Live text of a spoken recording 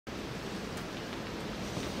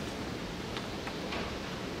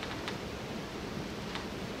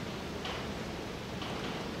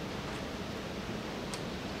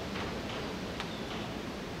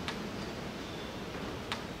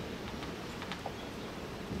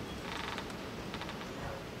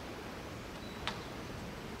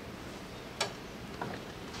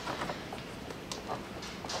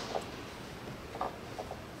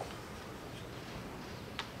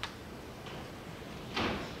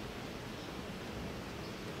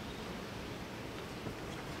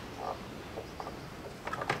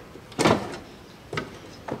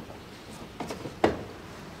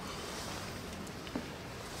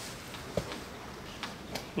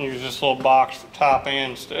Use this little box for top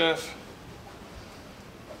end stuff.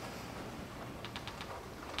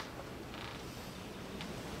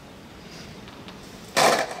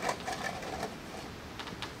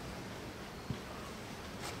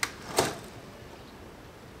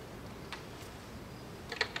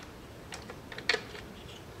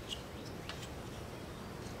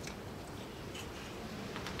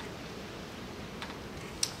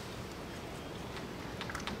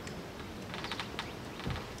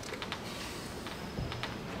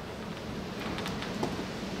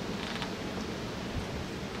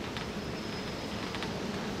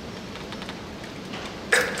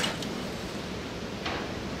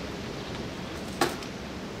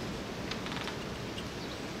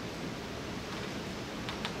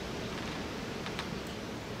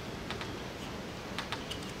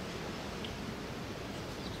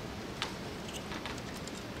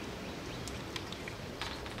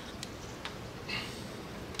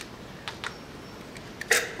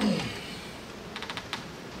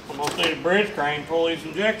 Almost need a bridge crane to pull these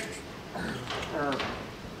injectors or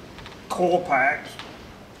coil packs.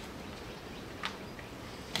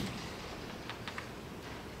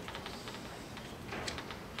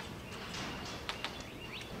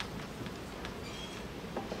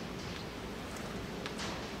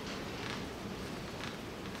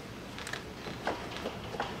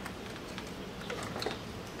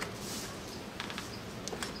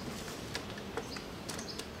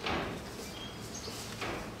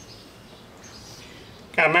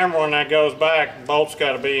 I remember when that goes back, the bolt's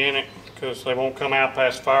got to be in it because they won't come out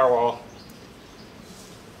past the firewall.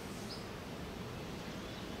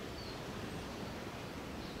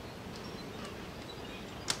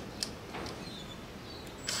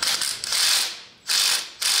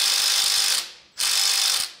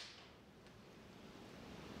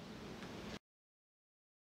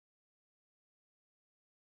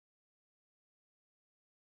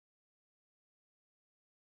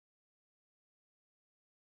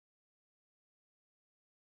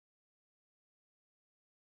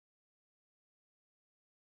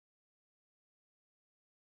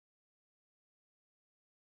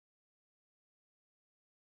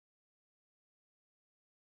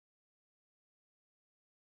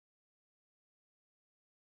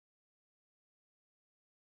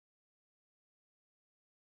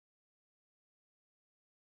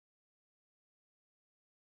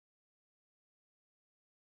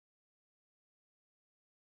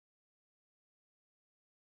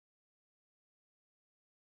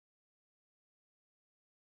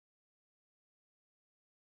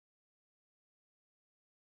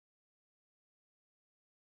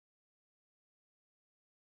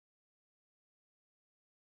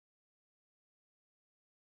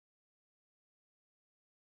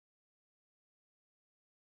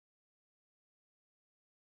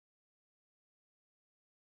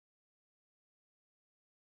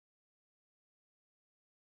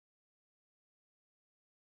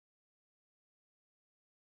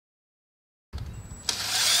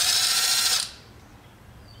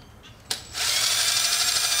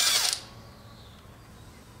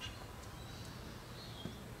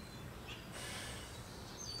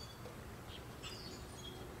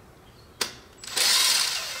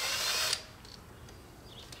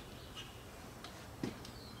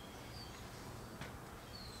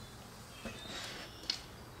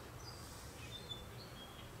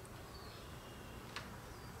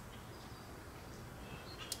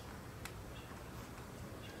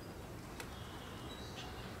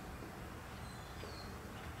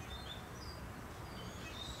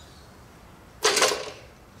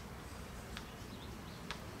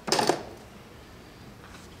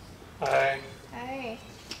 Hey. Hey.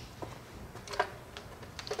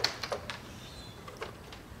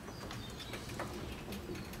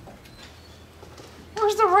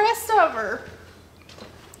 Where's the rest of her?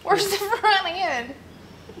 Where's the front end?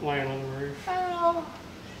 Laying on the roof. Oh.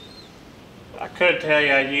 I could tell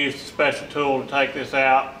you I used a special tool to take this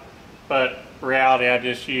out, but in reality I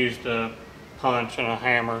just used a punch and a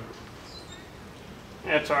hammer.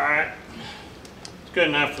 That's alright. It's good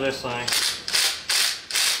enough for this thing.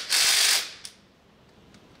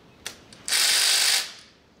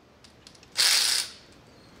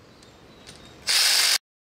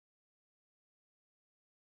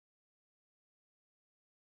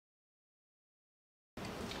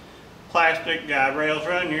 Plastic guide rails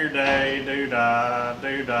run your day, doo-dah,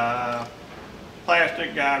 doo-dah.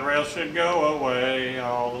 Plastic guide rails should go away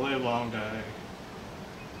all the live long day.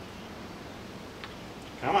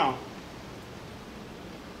 Come on.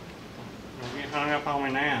 Don't get hung up on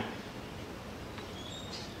me now.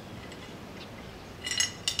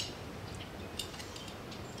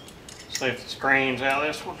 See if the screen's out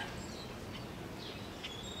of this one.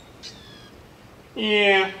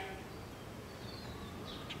 Yeah.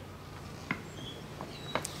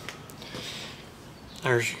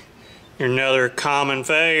 There's your another common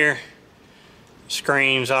failure.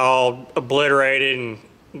 Screen's all obliterated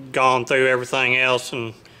and gone through everything else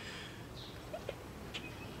and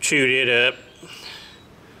chewed it up.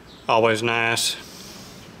 Always nice.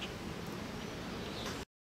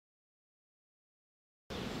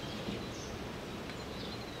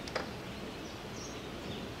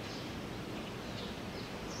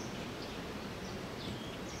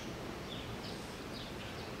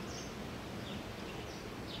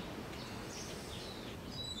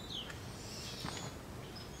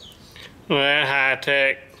 That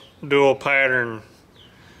high-tech dual pattern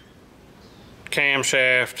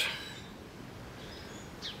camshaft.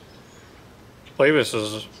 I believe this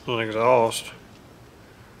is an exhaust.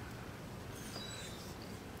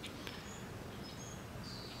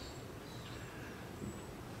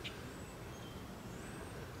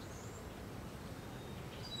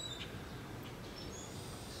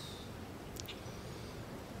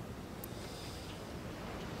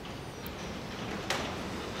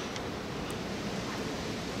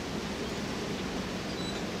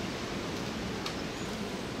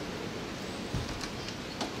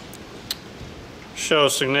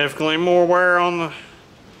 Shows significantly more wear on the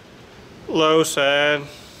low side.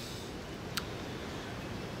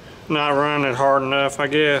 Not running it hard enough, I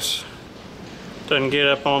guess. Doesn't get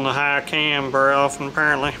up on the high cam very often,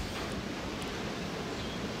 apparently.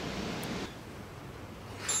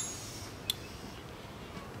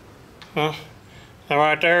 Well, that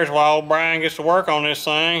right there is why old Brian gets to work on this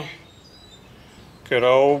thing. Good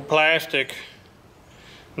old plastic.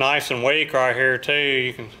 Nice and weak right here too.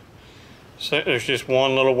 You can see there's just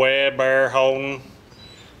one little web there holding.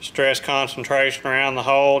 Stress concentration around the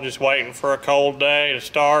hole, just waiting for a cold day to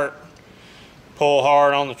start. Pull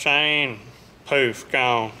hard on the chain, poof,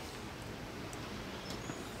 gone.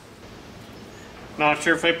 Not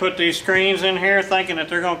sure if they put these screens in here thinking that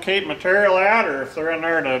they're going to keep material out, or if they're in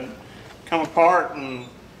there to come apart and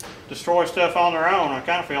destroy stuff on their own. I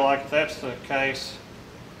kind of feel like that's the case.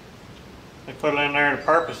 They put it in there to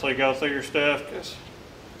purposely go through your stuff, because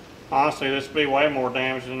honestly this would be way more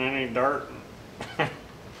damage than any dirt.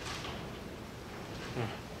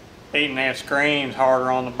 Eating that screen's harder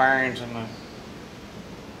on the bearings than the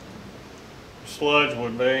sludge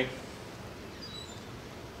would be.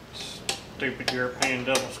 Stupid European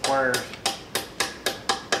double squares.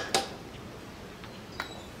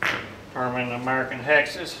 Turn them into American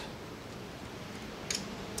hexes.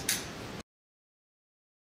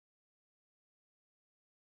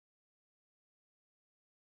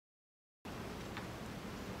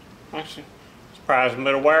 Actually, surprising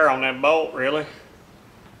bit of wear on that bolt, really.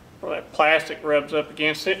 Where that plastic rubs up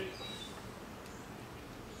against it.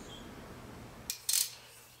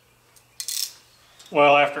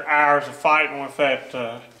 Well, after hours of fighting with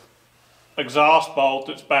that exhaust bolt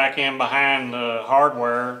that's back in behind the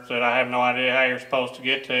hardware that I have no idea how you're supposed to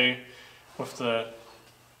get to, with the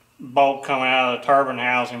bolt coming out of the turbine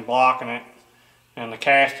housing blocking it, and the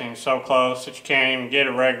casting so close that you can't even get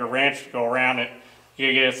a regular wrench to go around it. You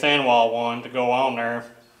gotta get a thin wall one to go on there.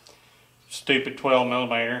 Stupid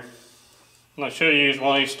 12mm. And I should have used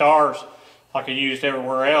one of these stars like I used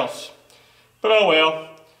everywhere else. But oh well.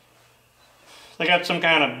 They got some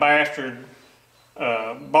kind of bastard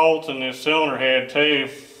bolts in this cylinder head too.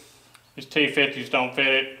 These T50s don't fit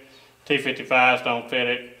it. T55s don't fit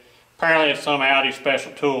it. Apparently it's some Audi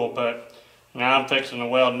special tool, but now I'm fixing to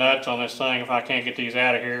weld nuts on this thing if I can't get these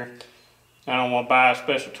out of here. I don't want to buy a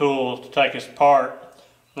special tool to take this apart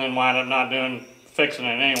and then wind up not fixing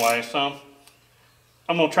it anyway. So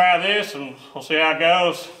I'm going to try this and we'll see how it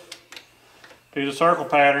goes. Do the circle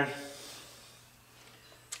pattern.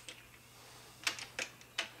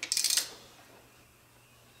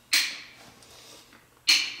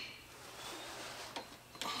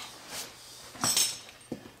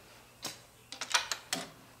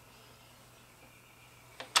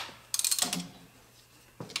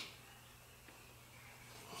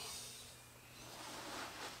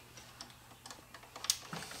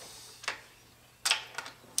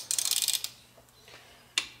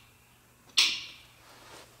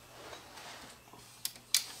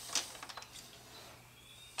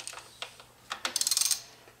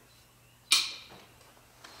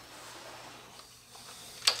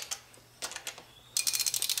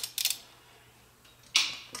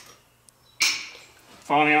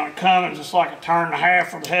 Funny on it coming, just like a turn and a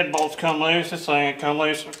half where the head bolts come loose. This thing ain't come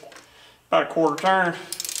loose about a quarter turn.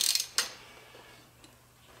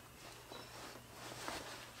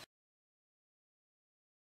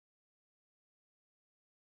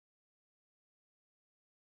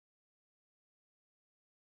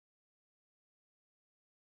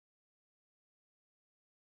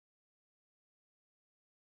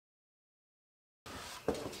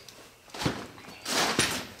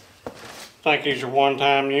 I think these are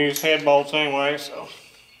one-time use head bolts anyway, so.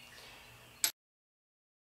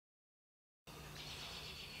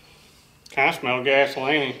 Kind of smell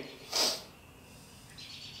gasoline.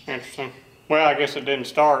 Interesting. Well, I guess it didn't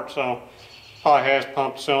start, so probably has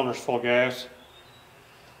pumped cylinders full of gas.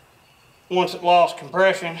 Once it lost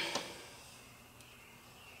compression.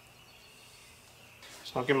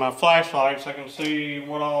 So I'll get my flashlight so I can see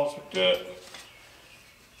what all's hooked up.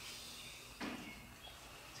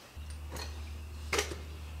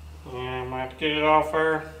 And I might have to get it off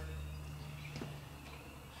there.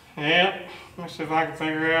 Yep, let's see if I can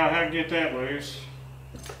figure out how to get that loose.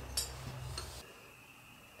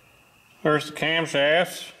 There's the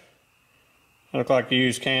camshafts. They look like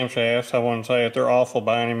used camshafts. I wouldn't say that they're awful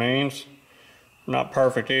by any means. Not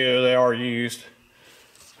perfect either, they are used.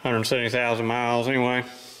 170,000 miles anyway.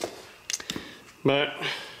 But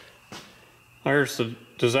there's the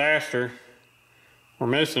disaster. We're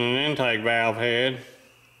missing an intake valve head.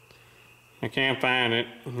 I can't find it.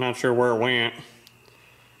 I'm not sure where it went.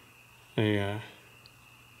 The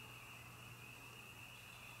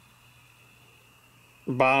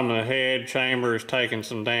bottom of the head chamber is taking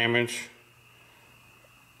some damage.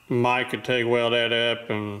 Mike could TIG weld that up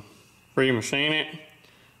and remachine it,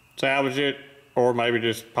 salvage it, or maybe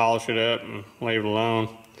just polish it up and leave it alone.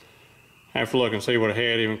 I have to look and see what a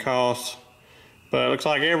head even costs. But it looks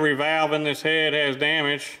like every valve in this head has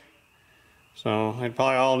damage. So they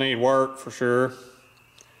probably all need work for sure.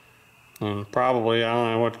 And probably, I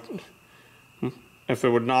don't know what, if it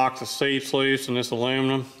would knock the seats loose in this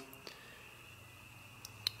aluminum.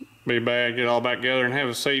 Be bad, get it all back together and have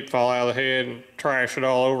the seat fall out of the head and trash it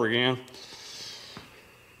all over again.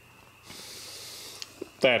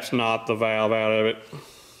 That's not the valve out of it.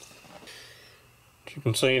 You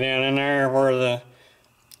can see down in there where the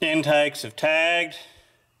intakes have tagged.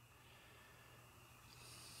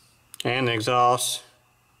 And the exhaust.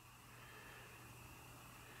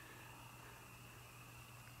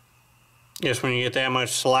 Guess when you get that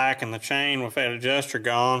much slack in the chain with that adjuster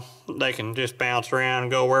gone, they can just bounce around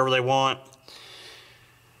and go wherever they want.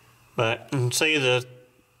 But you can see the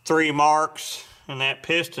 3 marks in that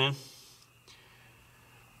piston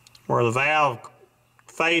where the valve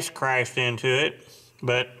face crashed into it,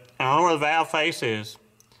 but I don't know where the valve face is.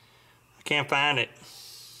 I can't find it.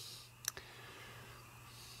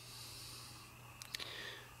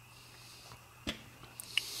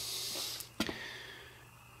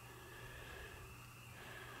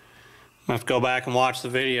 I have to go back and watch the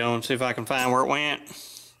video and see if I can find where it went.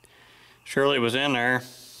 Surely it was in there.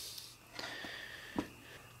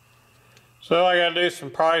 So I gotta do some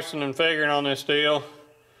pricing and figuring on this deal.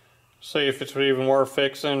 See if it's even worth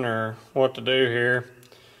fixing or what to do here.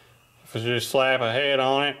 If it's just slap a head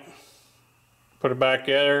on it, put it back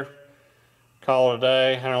together, call it a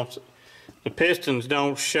day. The pistons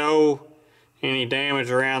don't show any damage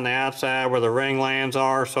around the outside where the ring lands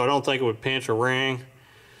are, so I don't think it would pinch a ring.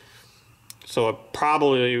 So it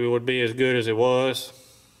probably would be as good as it was.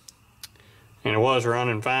 And it was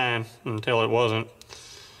running fine until it wasn't.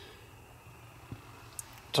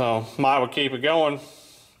 So might would keep it going.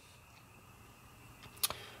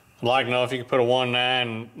 I'd like to know if you could put a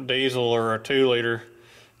 1.9 diesel or a 2-liter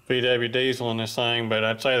VW diesel in this thing, but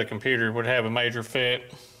I'd say the computer would have a major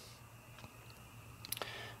fit.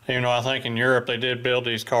 Even though I think in Europe they did build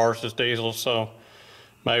these cars as diesels, so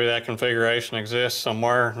maybe that configuration exists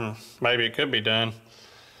somewhere and maybe it could be done.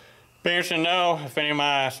 Be interesting to know if any of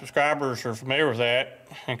my subscribers are familiar with that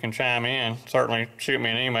and can chime in. Certainly shoot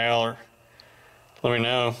me an email or let me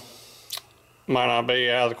know. Might not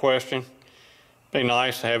be out of the question. Be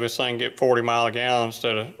nice to have this thing get 40 miles a gallon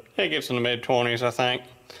instead of, it gets in the mid-20s, I think.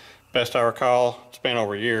 Best I recall. It's been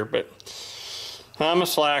over a year, but I'm a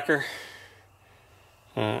slacker.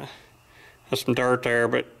 There's some dirt there,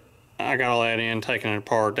 but I got all that in, taking it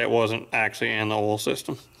apart. That wasn't actually in the oil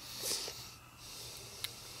system.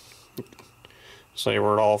 See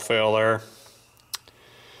where it all fell there.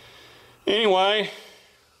 Anyway,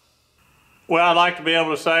 well, I'd like to be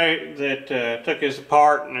able to say that took this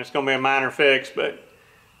apart and it's going to be a minor fix, but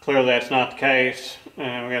clearly that's not the case. We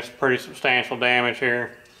got some pretty substantial damage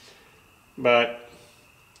here, but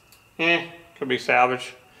could be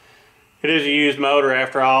salvaged. It is a used motor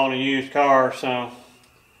after all, and a used car, so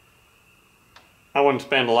I wouldn't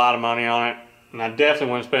spend a lot of money on it, and I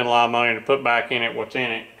definitely wouldn't spend a lot of money to put back in it what's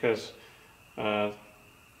in it, because I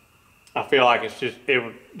feel like it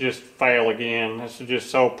would just fail again. This is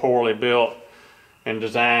just so poorly built and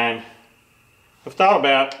designed. I've thought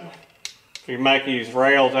about if you make these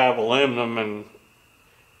rails out of aluminum and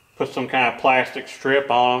put some kind of plastic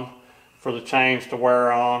strip on them, for the chains to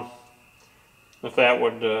wear on. If that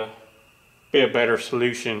would be a better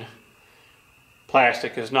solution.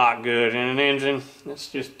 Plastic is not good in an engine. It's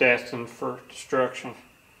just destined for destruction.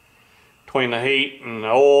 Between the heat and the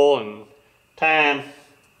oil and time,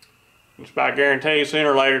 just about guarantee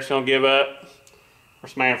sooner or later it's going to give up. Of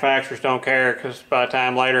course, manufacturers don't care because by the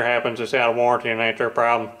time later happens, it's out of warranty and ain't their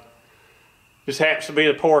problem. Just happens to be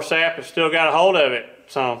the poor sap has still got a hold of it.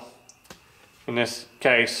 So, in this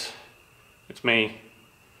case, it's me.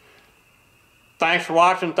 Thanks for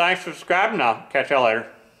watching. Thanks for subscribing. I'll catch y'all later.